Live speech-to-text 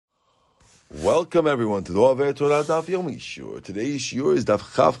Welcome everyone to the Over Torah Daf Yomi Shiur. Today's Shiur is Daf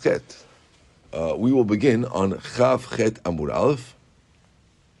Chav Chet. We will begin on Chav Chet Amud Aleph.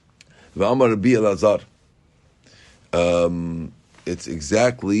 V'amar Rabbi Elazar. It's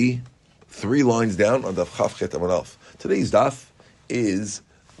exactly 3 lines down on Daf Chav Chet Amud Aleph. Today's Daf is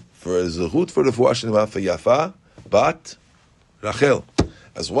for a Zechut for the Refuah Shlema for Yafa Bat Rachel,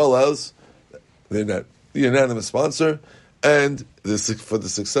 as well as the unanimous sponsor and for the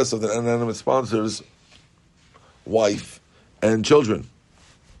success of the unanimous sponsor's wife and children.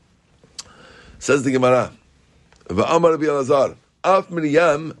 Says the Gemara, V'amar Rabbi Elazar, Af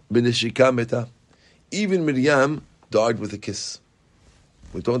Miriam b'neshika meta. Even Miriam died with a kiss.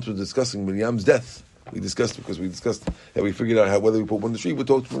 We were discussing Miriam's death. We discussed that we figured out whether we put one in the tree. We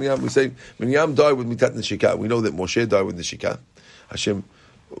talked to Miriam. We say Miriam died with mitat neshika. We know that Moshe died with neshika. Hashem,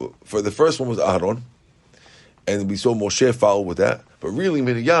 for the first one was Aharon. And we saw Moshe follow with that. But really,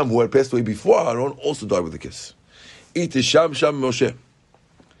 Miriam, who had passed away before Aaron, also died with a kiss. Itisham sham Moshe.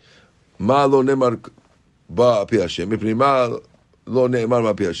 Ma lo nemar ba api Hashem. Mipnei ma lo nemar ba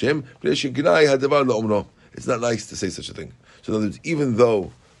api Hashem. Pnei shegnai hadavar lo omno. It's not nice to say such a thing. So in other words, even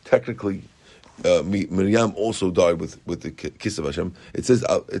though technically Miriam also died with the kiss of Hashem, it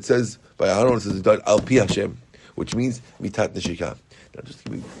says by Aaron, it says he died al pi Hashem, which means mitat neshika. Now, just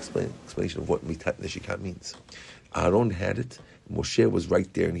to give you an explanation of what mitat neshika means. Aaron had it. Moshe was right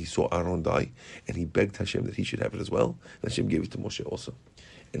there, and he saw Aaron die, and he begged Hashem that he should have it as well. And Hashem gave it to Moshe also.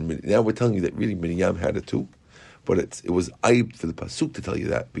 And now we're telling you that really Miriam had it too, but it was ayib for the pasuk to tell you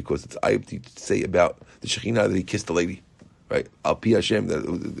that, because it's ayib to say about the Shekhinah that he kissed the lady, right? Al pi Hashem, that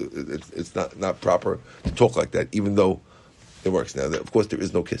it's not proper to talk like that, even though it works. Now, of course, there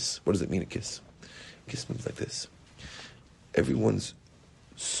is no kiss. What does it mean, a kiss? A kiss means like this. Everyone's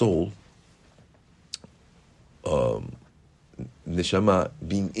soul, neshama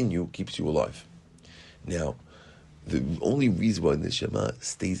being in you keeps you alive. Now, the only reason why neshama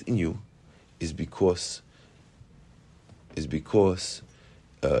stays in you is because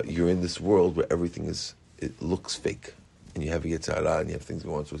you're in this world where it looks fake, and you have a Yetzer Hara and you have things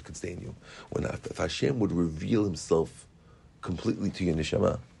going on, so it could stay in you. If Hashem would reveal Himself completely to your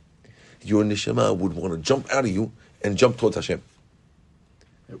neshama would want to jump out of you and jump towards Hashem.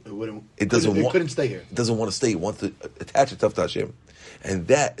 It couldn't stay here. It doesn't want to stay. It wants to attach itself to Hashem. And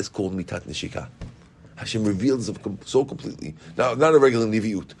that is called mitat neshika. Hashem reveals itself so completely. Now, not a regular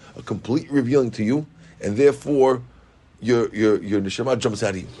neviut, a complete revealing to you, and therefore your neshama jumps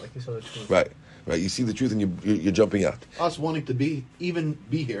out of you. Like you saw the truth. Right. You see the truth and you're jumping out. Us wanting to be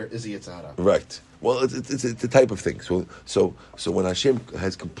here is the Yetzer Hara. Right. Well, it's a type of thing. So when Hashem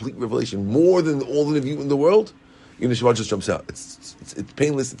has complete revelation, more than all the neviut in the world, your neshama just jumps out. It's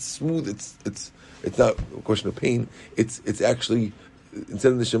painless. It's smooth. It's not a question of pain. It's actually,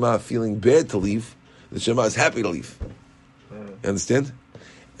 instead of the neshama feeling bad to leave, the neshama is happy to leave. You understand?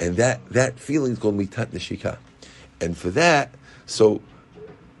 And that feeling is called mitat neshika. And for that, so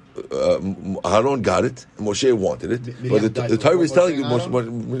Aaron got it, and Moshe wanted it. But the Torah is telling you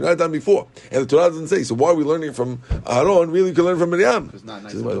Moshe had done before, and the Torah doesn't say. So why are we learning from Aaron? Really, you can learn from Miriam. It's not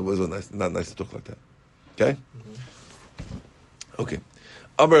nice. Not nice to talk like that. Okay. Okay.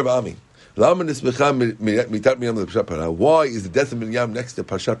 Amar Ba'ami. Why is the death of Miriam next to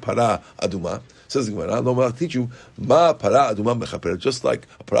Parshat Para Aduma? Says the Gemara, I'll teach you. Ma Para Aduma mechaper. Just like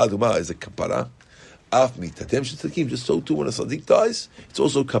a Para Aduma is a kapara. Af mitatem shetzakim. Just so too, when a tzaddik dies, it's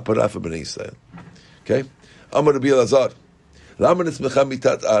also kapara for Bnei Yisrael. Okay. Amar Rabbi Elazar. Lama nitzmecha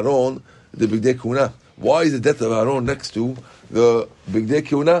mitat Aaron the bigdei kuna. Why is the death of Aaron next to the bigdei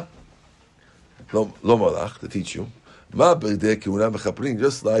kuna? Lo malach, to teach you. Ma bigdei kuna mechaperim.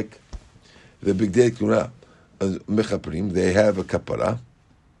 Just like the bigdei kuna mechaperim, they have a kapara.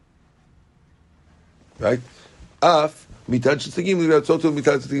 Right? Af mitat shetzakim, so too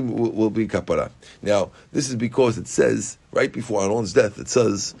mitat shetzakim will be kapara. Now, this is because it says, right before Aaron's death, it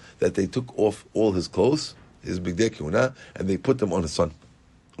says that they took off all his clothes, his bigdei kuna, and they put them on his son,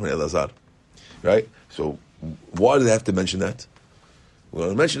 on Elazar. Right? So, why do they have to mention that? Well,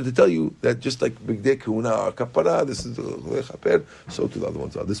 I mentioned it to tell you that just like bigdei kuna or kapara, this is the mechaper, so too the other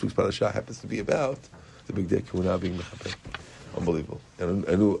ones are. This week's parasha happens to be about the bigdei kuna being mechaper. Unbelievable. And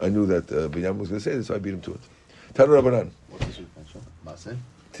I knew that Binyamin was going to say this, so I beat him to it. Tanu Rabbanan. What's this week's parasha?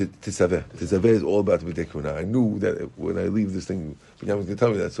 Tisaveh. Tisaveh is all about bigdei kuna. I knew that when I leave this thing, Binyamin was going to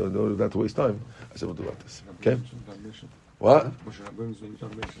tell me that, so in order not to waste time, I said we'll do about this. Okay? What?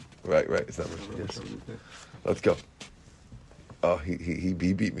 Right. It's not Moshe. Yes. Let's go. Oh, he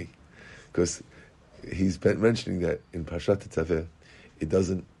beat me, because he's been mentioning that in Parshat Tetzaveh, it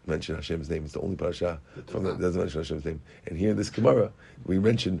doesn't mention Hashem's name. It's the only parasha from that doesn't mention Hashem's name. And here in this Gemara, we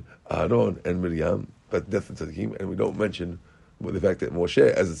mention Aaron and Miriam, but death and tzaddikim, and we don't mention the fact that Moshe,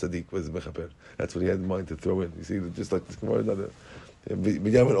 as a tzaddik, was mechaper. That's what he had in mind to throw in. You see, just like this Gemara, another.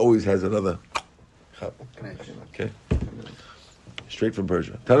 Binyamin always has another. Okay. Straight from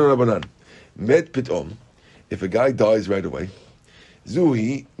Persia. Tanu Rabbanan. Met pitom. If a guy dies right away,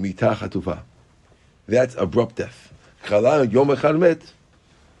 zuhi mitah chatufa. That's abrupt death. Chala yom echad met.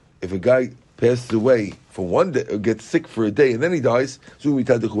 If a guy passes away for one day, or gets sick for a day, and then he dies, zuhi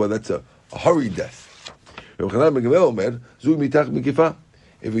mitah dechuva. That's a hurried death.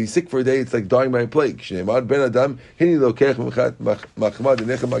 If he's sick for a day, it's like dying by a plague. Hashem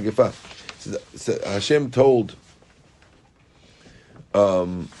told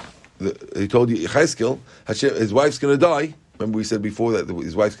he told Yechezkel, his wife's going to die. Remember we said before that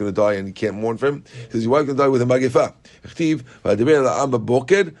his wife's going to die and he can't mourn for him. He says, your wife's going to die with a magifa.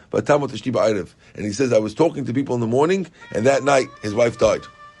 And he says, I was talking to people in the morning, and that night his wife died.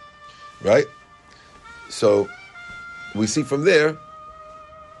 Right? So we see from there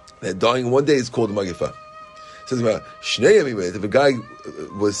that dying one day is called a magifa. It says about if a guy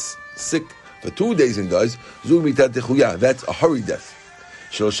was sick for 2 days and dies, that's a hurried death.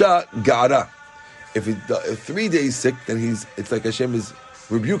 Shlosha ga'ara. If he's 3 days sick, then it's like Hashem is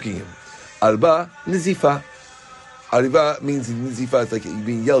rebuking him. Arba nizifa. Ariva means nizifa. It's like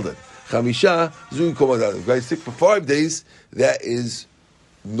being yelled at. Chamisha zu komadan. If a guy's sick for 5 days, that is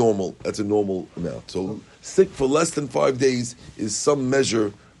normal. That's a normal amount. So sick for less than 5 days is some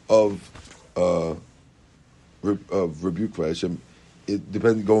measure of rebuke for Hashem. It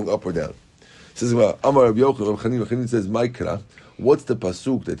depends going up or down. It says about Amar Rabbi Yochanan. Rabbi Chanin says, Maikra. What's the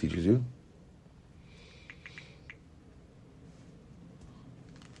pasuk that teaches you?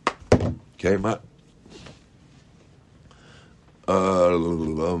 Okay, my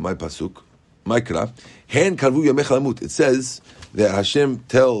pasuk, Maikra. Hen karvu yamech lamut. It says that Hashem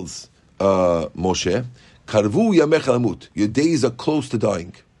tells Moshe, karvu yamech lamut. Your days are close to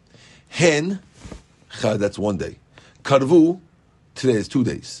dying. Hen, that's 1 day. Karvu, today is 2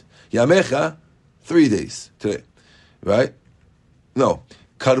 days. Yamecha, 3 days today. Right? No.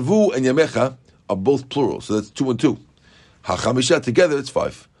 Karvu and Yamecha are both plural, so that's 2 and 2. HaChamisha together, it's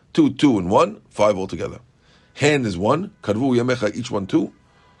 5. 2, 2 and 1, 5 altogether. Hen is 1, Karvu, Yamecha, each one 2,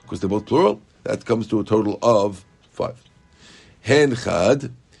 because they're both plural. That comes to a total of 5. Hen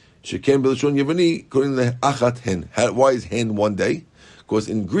Chad, Shekem B'Lashon Yevani, according to the Achat Hen. Why is hen 1 day? Because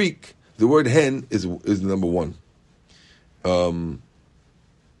in Greek, the word hen is number 1.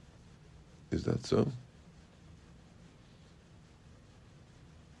 Is that so?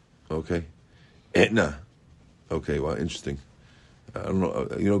 Okay. Etna. Okay, well, interesting. I don't know.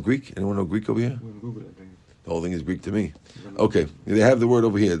 You know Greek? Anyone know Greek over here? The whole thing is Greek to me. Okay, they have the word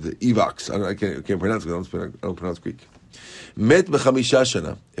over here, the evox. I can't pronounce it because I don't pronounce Greek. Met b'chamisha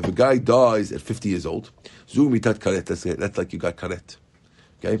shana. If a guy dies at 50 years old, zu mitat karet. That's like you got karet.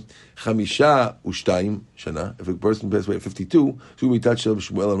 Okay, chamisha u'shtayim shana. If a person passes away at 52, zu mitat shel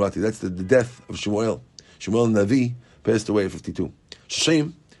Shmuel and Rati. That's the death of Shmuel. Shmuel Navi passed away at 52.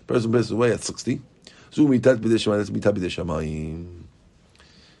 Shame. Person passes away at 60. Zu mitat b'dei shamayim. That's mitat b'dei shamayim.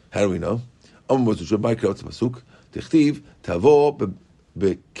 How do we know? Tichtiv tavo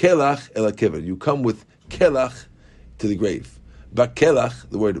bekelach el hakever. You come with kelach to the grave. Bakelach,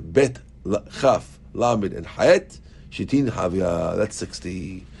 the word bet, chaf, lamed, and hayet, shitin havya. That's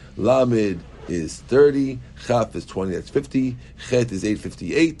 60. Lamed is 30. Chaf is 20. That's 50. Chet is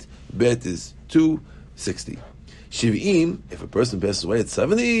 858. Bet is 260. Shiv'im, if a person passes away at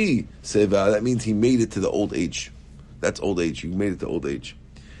 70, seva, that means he made it to the old age. That's old age. You made it to old age.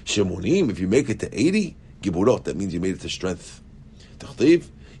 Shemonim, if you make it to 80, giburot, that means you made it to strength. Tachtiv,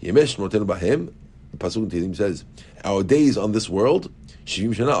 yemesh noten bahem, the Pasuk in Tehillim says, our days on this world,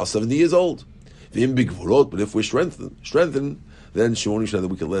 shivim shana, are 70 years old. V'im bigvurot, but if we're strengthened, then shemonim shana, that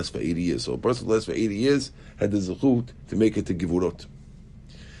we can last for 80 years. So a person who lasts for 80 years had the zechut to make it to givurot.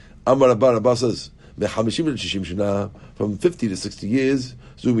 Amar Rabba says, from 50 to 60 years,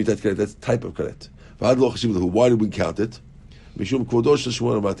 that's type of karet. Why did we count it? We didn't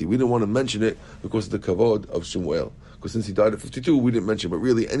want to mention it because of the kavod of Shmuel. Because since he died at 52, we didn't mention it. But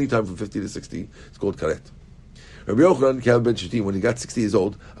really, any time from 50 to 60, it's called karet. Rabbi Yochanan, ben Shittim, when he got 60 years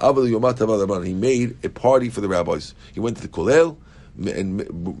old, he made a party for the rabbis. He went to the Kolel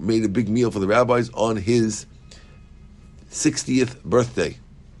and made a big meal for the rabbis on his 60th birthday.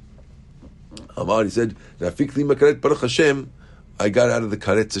 Amar, he said, Baruch Hashem, I got out of the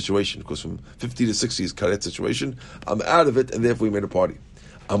karet situation, because from 50 to 60 is karet situation. I'm out of it, and therefore we made a party.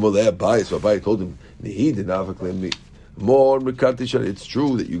 Amalei Abai, so Abai told him, More Mikati Shani. It's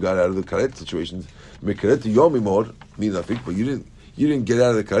true that you got out of the karet situations. Mikati Yomi more, but you didn't get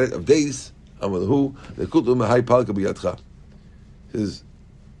out of the karet of days. Amalahu, the Kutu Mahai Palka Biyatcha. Says,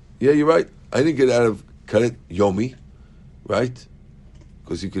 yeah, you're right. I didn't get out of karet Yomi, right?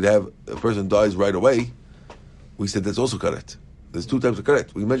 Because you could have a person dies right away. We said that's also karet. There's two types of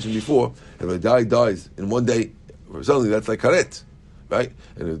karet. We mentioned before, if a guy dies in one day, suddenly that's like karet, right?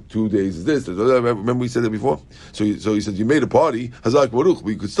 And in 2 days is this. Remember we said that before? So he said, you made a party, Hazak Baruch, but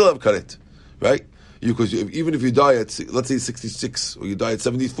you could still have karet, right? Because even if you die at, let's say 66, or you die at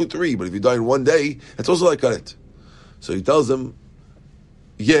 73, but if you die in 1 day, it's also like karet. So he tells them,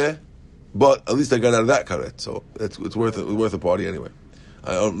 yeah, but at least I got out of that karet. So it's worth a party anyway.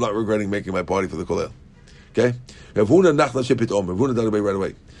 I'm not regretting making my party for the kolel. Okay? Rav Huna nachla shepitom. Rav Huna died away right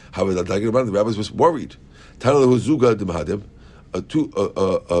away. How was that talking about? The rabbis was worried. Tanalahu zuga de Mahadim.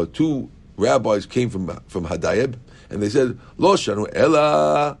 Two rabbis came from Hadayeb, and they said, Lo shanu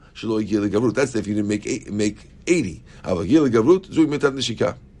ela shelo yigil gavrut. That's if you didn't make 80. Avagil gavrut zui mitat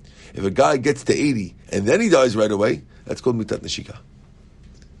neshika. If a guy gets to 80 and then he dies right away, that's called mitat neshika.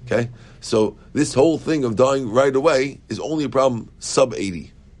 Okay? So this whole thing of dying right away is only a problem sub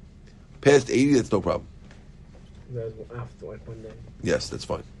 80. Past 80, that's no problem. That's after like 1 day. Yes, that's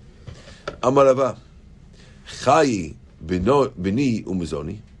fine. Amarava. Chayi bini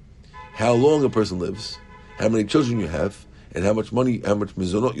umizoni. How long a person lives, how many children you have, and how much money, how much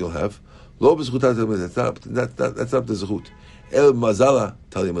mizonot you'll have. Lo b'zchut, that's not the zechut. El mazala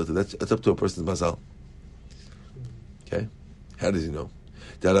taliyamilta. That's up to a person's mazal. Okay? How does he know?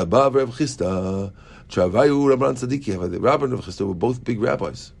 That Rabba Rav Chisda, Travayu Rabban Tzadiki, the Rabba and Rav Chisda were both big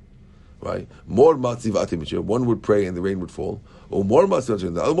rabbis. Right? More matziv atim. One would pray and the rain would fall. Or more matziv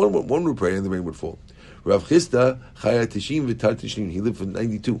atim. The other one would pray and the rain would fall. Rav Chisda chaya tishim v'tar tishim. He lived for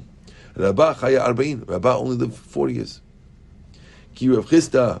 92. Rabba chaya arba'in. Rabba only lived for 40 years. Ki Rav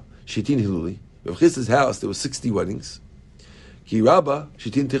Chisda shitin hiluli. Rav Chisda's house there were 60 weddings. Ki Rabba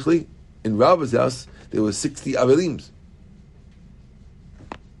shitin tichli. In Rabba's house there were 60 avelims.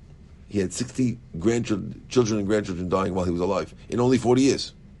 He had 60 children and grandchildren dying while he was alive in only 40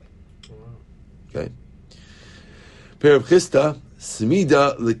 years. Okay. Per Rav Chisda,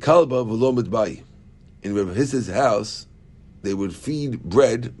 smida lekalba v'lo mitbai. In Rav Chisda's house, they would feed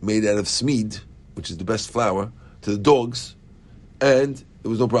bread made out of smid, which is the best flour, to the dogs, and there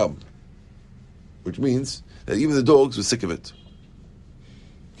was no problem. Which means that even the dogs were sick of it.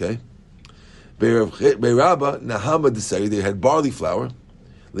 Okay. Be'Rabba nahama desari, they had barley flour.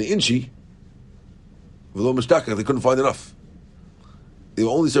 The inchi, v'lo mishtaka, they couldn't find enough. They were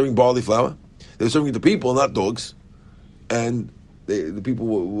only serving barley flour. They were serving it to people, not dogs, and the people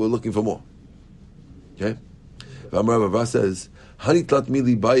were looking for more. Okay? Amar Rava says, "Hani tlat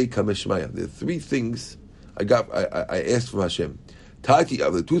mili bayi kameshmaya." There are three things I got. I asked from Hashem. Taki,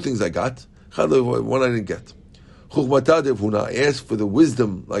 the two things I got. One I didn't get. Chuchmata de Rav Huna. I asked for the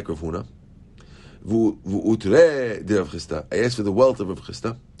wisdom like Rav Huna. V'utre de Rav Chisda. I asked for the wealth of Rav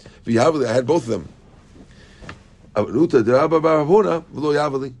Chisda. V'yahavli. I had both of them. Uta de Rabba Bar Rav Huna v'lo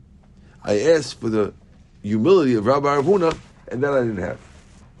yavli. I asked for the humility of Rabbi Rav Huna, and that I didn't have.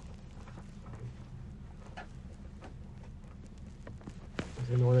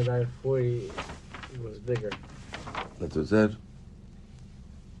 And the one that died at 40 was bigger. That's what it said.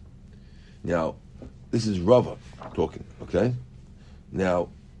 Now, this is Rava talking, okay? Now,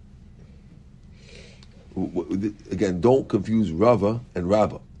 again, don't confuse Rava and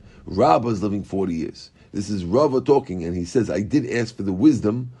Rabba. Rabba is living 40 years. This is Rava talking, and he says, I did ask for the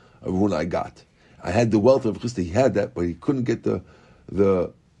wisdom of Huna I got. I had the wealth of Chisda, he had that, but he couldn't get the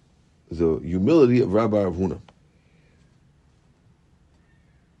humility of Rabbi Rav Huna.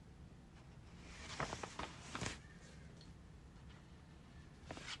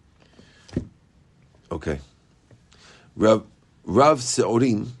 Okay. Rav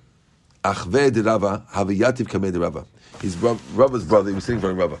Seorim, Achve de Rava, Haviyativ Kameh de Rava. His Rava's brother, he was sitting in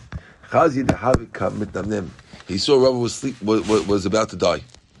front of Rava. Chazi de Havika mitnamnem. He saw Rava was about to die.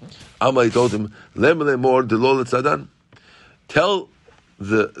 Amalei told him, Lemele mor de lo letzadan. Tell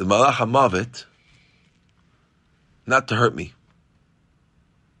the Malach HaMavet not to hurt me.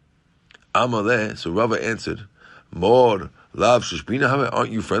 Amalei, so Rava answered, Mor lav shishbina have.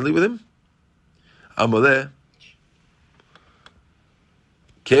 Aren't you friendly with him? Amalei,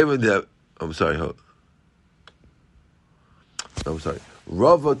 Kevin de, I'm sorry.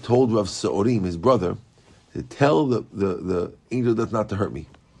 Rava told Rav Seorim, his brother, to tell the angel that's not to hurt me.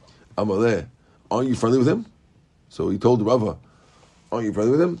 Amalei, aren't you friendly with him? So he told Rava, aren't you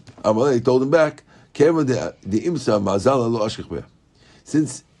friendly with him? Amalei told him back, Kevin de imsa mazala lo ashkich.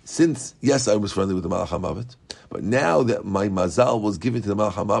 Since yes, I was friendly with the Malach HaMavet, But now that my mazal was given to the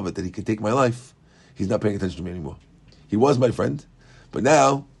Malach HaMavet, that he could take my life, he's not paying attention to me anymore. He was my friend, but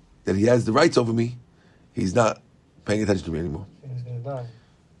now that he has the rights over me, he's not paying attention to me anymore. He's going to die.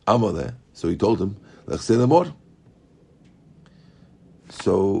 Amaleh. So he told him, Lechsei lemor.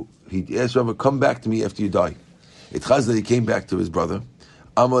 So he asked Rabbi, come back to me after you die. It chaz that he came back to his brother.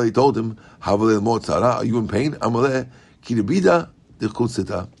 Amaleh told him, Havaleh lemor tzara, are you in pain? Amaleh, kiribida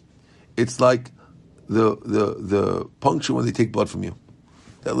dechutzita. It's like the puncture when they take blood from you.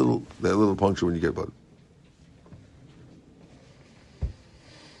 That little puncture when you get blood.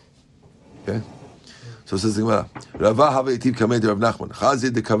 Okay? So it says the Gemara, Rava Hava Etiv Kamei de Rav Nachman.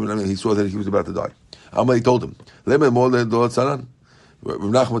 Chazid de Kavanah, he saw that he was about to die. Amalei told him, Leme Mor Le Dolat Saran. Rav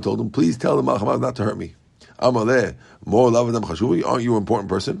Nachman told him, please tell the Malach HaMavet not to hurt me. Amalei Mor Lavadam Chashuvi, aren't you an important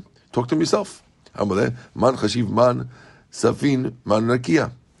person? Talk to him yourself. Amalei Man Chashiv Man Safin Man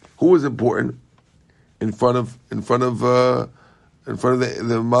Rakia. Who is important in front of the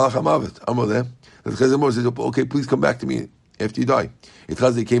Malach HaMavet? Amalei. The Chazid Mor says, okay, please come back to me after you die. It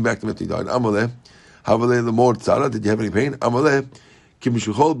Chazid came back to him after he died. Amalei Havaleh lemor tzara. Did you have any pain? Amaleh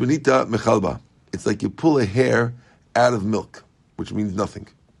kimishuchol benita mechalba. It's like you pull a hair out of milk, which means nothing.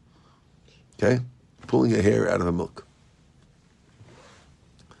 Okay, pulling a hair out of a milk.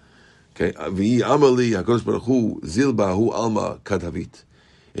 Okay, v'yi amali Hakadosh Baruch Hu zilba hu alma kadhavit.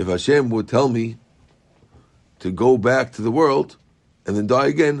 If Hashem would tell me to go back to the world and then die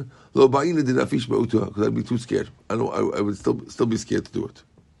again, lo ba'ina dinafish ba'uta, because I'd be too scared. I would still be scared to do it.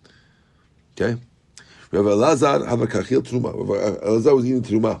 Okay. Rav Elazar have a kachil truma. Rav Elazar was eating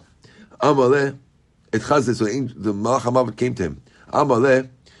truma. Amaleh, it chazeh. So the Malach HaMavet came to him. Amaleh,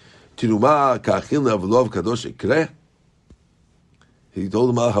 truma kachil ne'avlov kadosh ekreh. He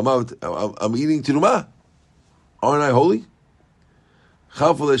told the Malach HaMavet, I'm eating truma. Aren't I holy?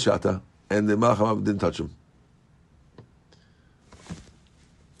 Chavole shata, and the Malach HaMavet didn't touch him.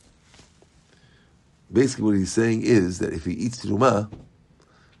 Basically, what he's saying is that if he eats truma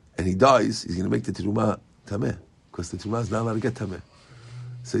and he dies, he's going to make the terumah tameh, because the terumah is not allowed to get tameh.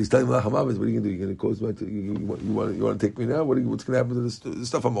 So he's telling Malach HaMavet, what are you going to do? You're going to cause back to, you want to take me now? What's going to happen to this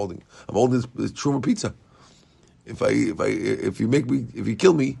stuff I'm holding? I'm holding this truma pizza. If you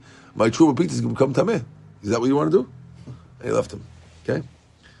kill me, my truma pizza is going to become tameh. Is that what you want to do? And he left him. Okay,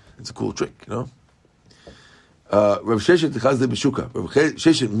 it's a cool trick, you know. Rav Sheshet Chazde Beshuka. Rav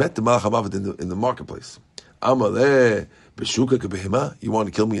Sheshet met the Malach HaMavet in the marketplace. Amaleh Beshuka Kebehema. You want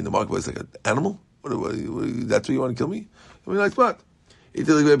to kill me in the marketplace like an animal? That's what you want to kill me? Give me a nice spot.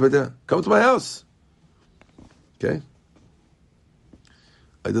 Come to my house. Okay.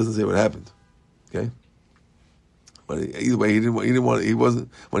 It doesn't say what happened. Okay. But either way, he wasn't.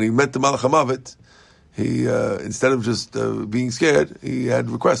 When he met the Malach HaMavet, he instead of just being scared, he had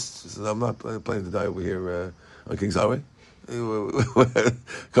requests. He said, "I'm not planning to die over here on King's Highway.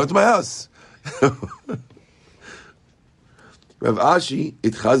 Come to my house." Rav Ashi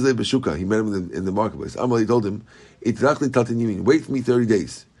itchazle b'shuka. He met him in the marketplace. Amalei told him, "Itrachli tatin yimin. Wait for me 30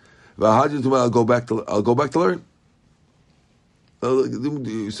 days. I'll go back to learn."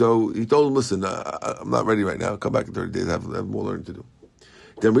 So he told him, "Listen, I'm not ready right now. Come back in 30 days. I have more learning to do."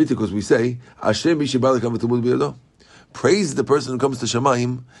 Then read it, because we say, "Hashem mishibalei kam v'talmud biyado." Praise the person who comes to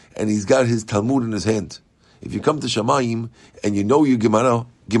Shamayim and he's got his Talmud in his hand. If you come to Shamayim and you know your Gemara,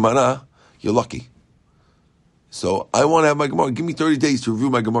 you're lucky. So I want to have my Gemara. Give me 30 days to review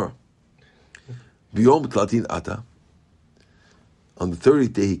my Gemara. Biyom tlatin ata. On the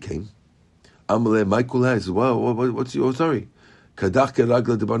 30th day he came. Amalei Michael says, "Wow, what's your sorry? Kadach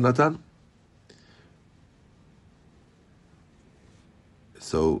keragla debar Natan."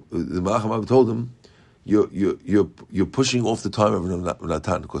 So the Malach HaMavet told him, "You're pushing off the time of Rav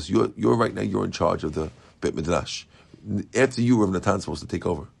Natan, because you're right now you're in charge of the Beit Midrash. After you, Rav Natan is supposed to take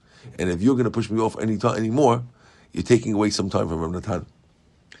over, and if you're going to push me off anymore, you're taking away some time from Rav Natan.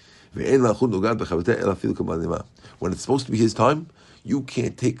 When it's supposed to be his time, you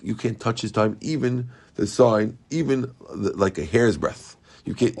can't touch his time, even the sign, even like a hair's breadth.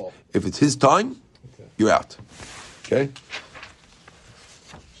 You can't. If it's his time, you're out. Okay."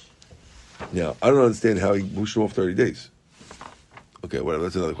 Now, I don't understand how he pushed him off 30 days. Okay, whatever,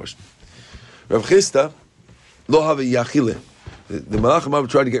 that's another question. Rav Chisda, lo have yachile. The Malach HaMavet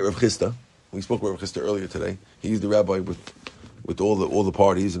tried to get Rav Chisda. We spoke about Rav Chisda earlier today. He's the rabbi with all the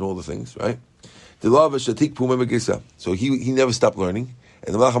parties and all the things, right? The law of shatik puma megisa. So he never stopped learning,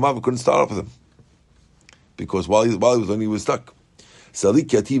 and the Malach HaMavet couldn't start up with him, because while he was learning, he was stuck. Salik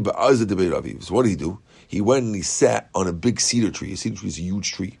yati ba'azah debei Raviv. So what did he do? He went and he sat on a big cedar tree. A cedar tree is a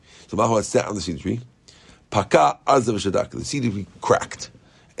huge tree. So Malach HaMavet sat on the cedar tree. Paka azav shadak. The cedar tree cracked,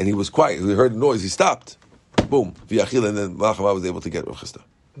 and he was quiet. He heard the noise. He stopped. boom, v'yachil, and then Malach HaMavet was able to get Rav Chisda.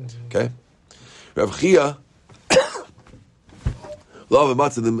 Okay? Rav Chia, Lo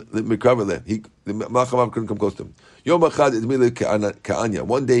Matzah the Mikraver le. The Malach HaMavet couldn't come close to him. Yom Echad Idmile Ka'anya.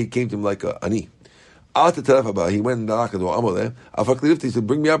 One day he came to him like a ani. Al Tetaref Haba. He went and knocked on the door. Amaleh. Afak he said,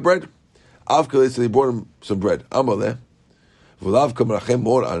 bring me out bread. Avkele, so they brought him some bread. Amaleh. V'lav kam rachem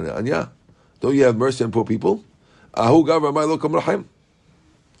mor anya. Don't you have mercy on poor people? Ahu gav ramai lo kam rachem.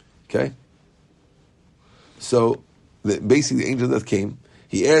 Okay? So, basically the angel that came,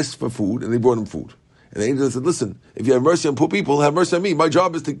 he asked for food, and they brought him food. And the angel said, listen, if you have mercy on poor people, have mercy on me. My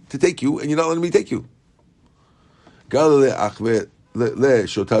job is to take you, and you're not letting me take you.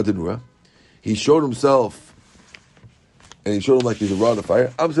 He showed himself, and he showed him like he's a rod of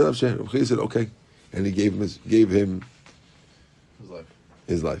fire. He said, okay. And he gave him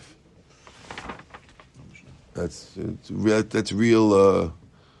his life. That's real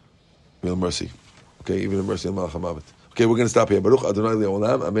mercy. Okay, even a mercy on Malach HaMavet. Okay, we're going to stop here. Baruch Adonai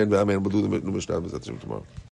Le'olam. Amen. We'll do the Mishnah tomorrow.